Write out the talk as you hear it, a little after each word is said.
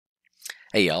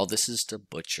Hey y'all, this is the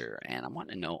Butcher, and I want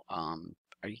to know,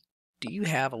 do you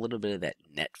have a little bit of that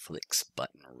Netflix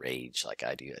button rage like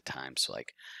I do at times? So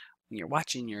like when you're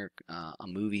watching a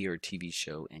movie or a TV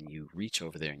show, and you reach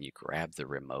over there and you grab the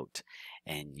remote,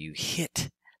 and you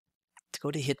hit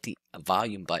the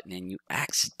volume button, and you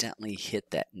accidentally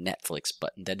hit that Netflix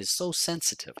button that is so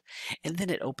sensitive, and then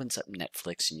it opens up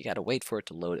Netflix and you got to wait for it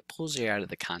to load. It pulls you out of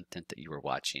the content that you were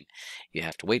watching. You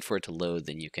have to wait for it to load,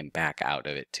 then you can back out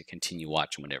of it to continue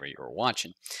watching whatever you were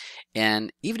watching.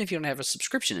 And even if you don't have a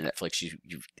subscription to Netflix,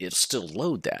 it'll still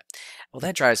load that. Well,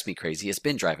 that drives me crazy. It's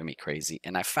been driving me crazy,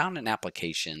 and I found an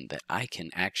application that I can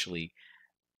actually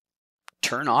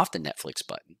turn off the Netflix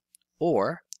button,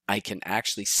 or I can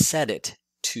actually set it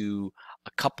to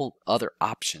a couple other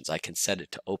options. I can set it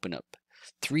to open up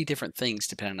 3 different things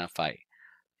depending on if I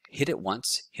hit it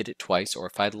once, hit it twice, or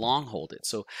if I long hold it.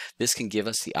 So this can give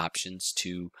us the options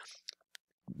to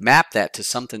map that to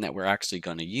something that we're actually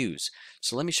going to use.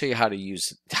 So let me show you how to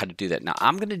do that. Now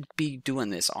I'm going to be doing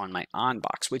this on my on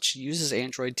box, which uses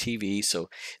Android TV, so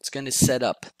it's going to set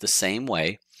up the same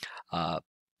way.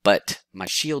 But my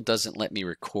Shield doesn't let me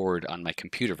record on my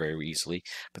computer very easily,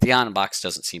 but the Onbox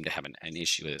doesn't seem to have an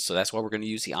issue with it. So that's why we're going to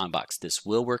use the Onbox. This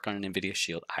will work on an NVIDIA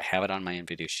Shield. I have it on my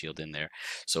NVIDIA Shield in there,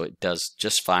 so it does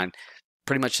just fine.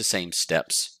 Pretty much the same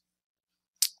steps.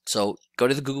 So go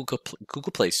to the Google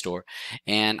Play Store,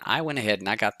 and I went ahead and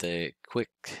I got the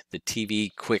TV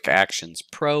Quick Actions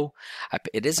Pro.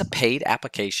 It is a paid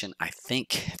application. I think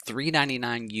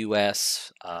 $3.99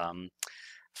 US,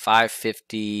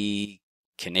 $5.50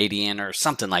 Canadian or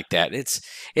something like that. It's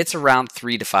around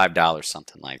 $3 to $5,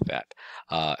 something like that.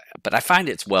 But I find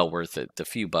it's well worth it. The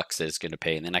few bucks that it's going to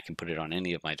pay, and then I can put it on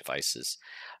any of my devices.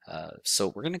 So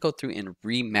we're going to go through and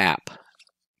remap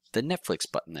the Netflix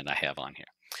button that I have on here.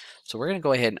 So we're going to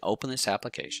go ahead and open this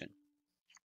application.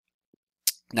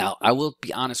 Now, I will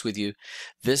be honest with you,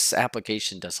 this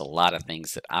application does a lot of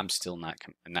things that I'm still not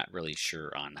really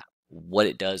sure on what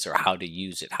it does or how to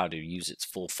use it, how to use its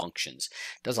full functions.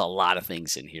 It does a lot of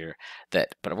things in here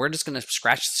but we're just going to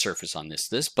scratch the surface on this.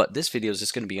 This video is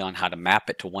just going to be on how to map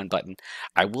it to one button.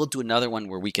 I will do another one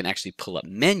where we can actually pull up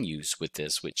menus with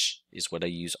this, which is what I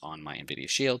use on my NVIDIA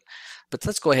Shield. But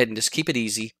let's go ahead and just keep it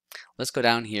easy. Let's go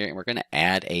down here and we're going to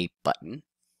add a button.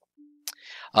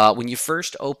 When you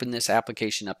first open this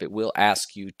application up, it will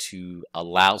ask you to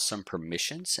allow some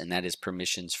permissions, and that is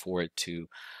permissions for it to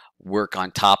work on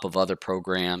top of other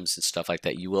programs and stuff like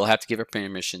that. You will have to give it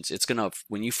permissions. It's gonna,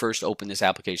 when you first open this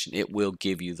application, it will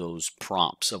give you those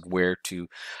prompts of where to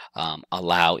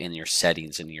allow in your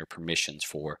settings and your permissions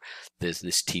for this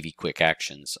TV Quick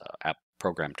Actions app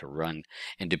program to run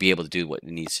and to be able to do what it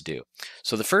needs to do.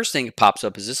 So the first thing that pops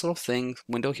up is this little thing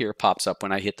window here pops up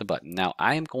when I hit the button. Now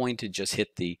I am going to just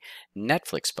hit the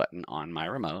Netflix button on my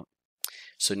remote.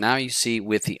 So now you see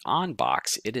with the on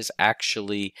box, it is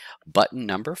actually button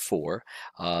number 4.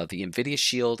 The NVIDIA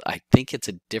Shield, I think it's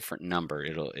a different number.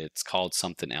 It's called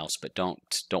something else, but don't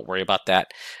worry about that.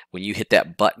 When you hit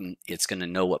that button, it's going to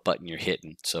know what button you're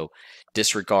hitting. So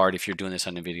disregard if you're doing this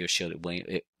on the NVIDIA Shield.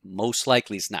 It most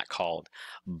likely is not called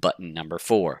button number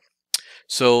 4.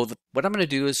 So what I'm going to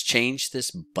do is change this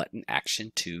button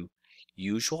action to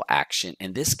usual action,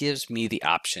 and this gives me the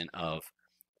option of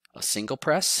a single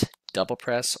press, double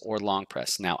press, or long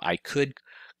press. Now I could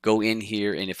go in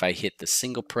here, and if I hit the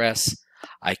single press,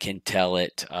 I can tell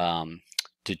it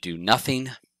to do nothing.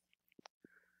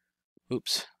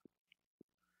 Oops.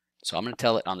 So I'm going to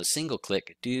tell it on the single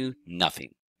click, do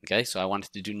nothing. Okay, so I want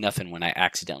it to do nothing when I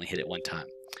accidentally hit it one time.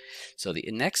 So the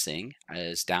next thing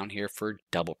is down here for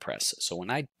double press. So when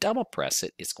I double press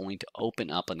it, it's going to open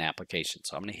up an application.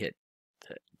 So I'm going to hit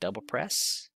the double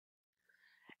press.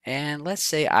 And let's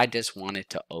say I just wanted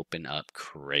to open up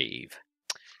Crave.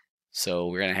 So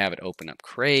we're going to have it open up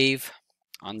Crave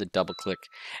on the double click,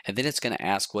 and then it's going to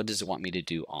ask what does it want me to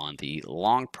do on the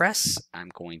long press. I'm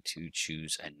going to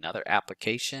choose another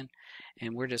application,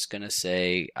 and we're just going to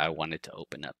say I wanted to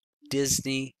open up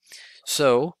Disney.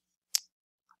 So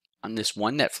on this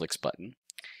one Netflix button,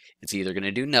 it's either going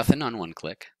to do nothing on one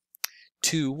click,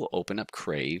 2 will open up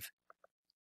Crave,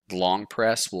 long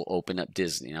press will open up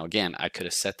Disney. Now again, I could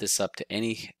have set this up to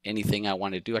anything I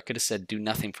want to do. I could have said do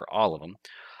nothing for all of them,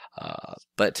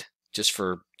 but just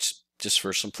for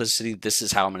simplicity, this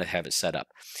is how I'm going to have it set up.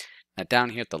 Now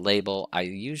down here at the label, I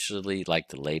usually like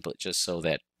to label it just so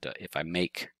that if I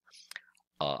make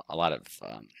a lot of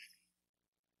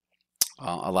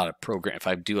program, if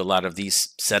I do a lot of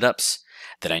these setups,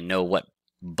 that I know what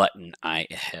button I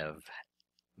have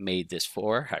made this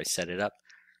for. I set it up.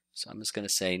 So I'm just going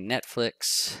to say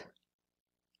Netflix.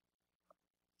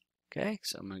 Okay,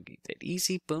 so I'm going to get that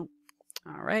easy. Boom.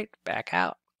 All right, back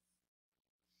out.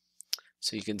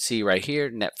 So you can see right here,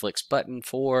 Netflix button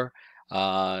for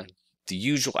the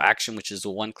usual action, which is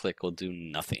the one click, will do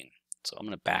nothing. So I'm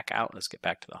going to back out. Let's get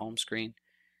back to the home screen.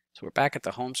 So we're back at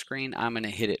the home screen. I'm going to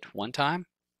hit it one time.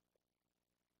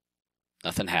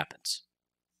 Nothing happens.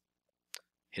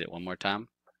 Hit it one more time.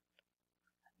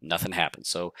 Nothing happens.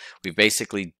 So we've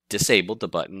basically disabled the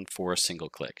button for a single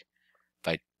click.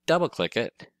 If I double click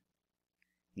it,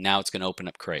 now it's going to open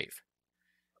up Crave.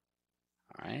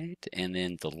 All right, and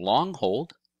then the long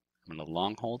hold, I'm going to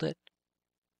long hold it.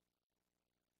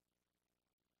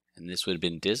 And this would have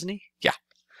been Disney? Yeah.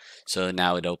 So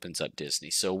now it opens up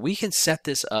Disney. So we can set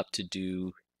this up to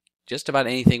do just about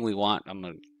anything we want.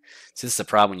 Since the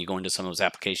problem when you go into some of those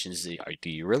applications, do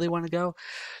you really want to go?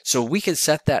 So we can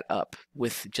set that up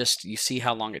with just, you see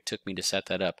how long it took me to set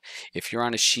that up. If you're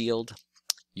on a Shield,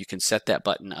 you can set that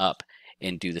button up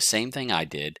and do the same thing I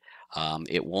did.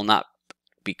 It will not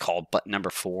be called button number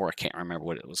 4. I can't remember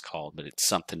what it was called, but it's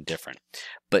something different.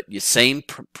 But the same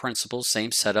principles,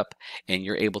 same setup, and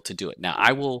you're able to do it. Now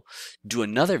I will do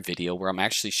another video where I'm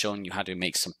actually showing you how to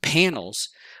make some panels,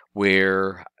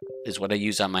 where is what I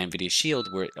use on my NVIDIA Shield,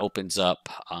 where it opens up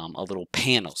a little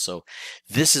panel. So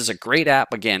this is a great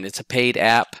app. Again, it's a paid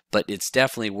app, but it's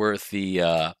definitely worth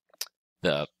the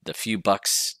few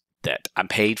bucks that I'm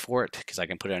paid for it, because I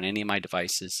can put it on any of my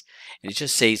devices, and it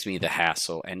just saves me the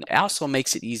hassle, and it also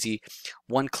makes it easy.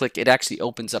 One click, it actually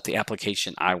opens up the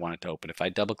application I want it to open. If I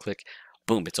double click,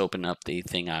 boom, it's opened up the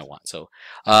thing I want. So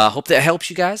hope that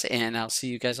helps you guys, and I'll see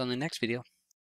you guys on the next video.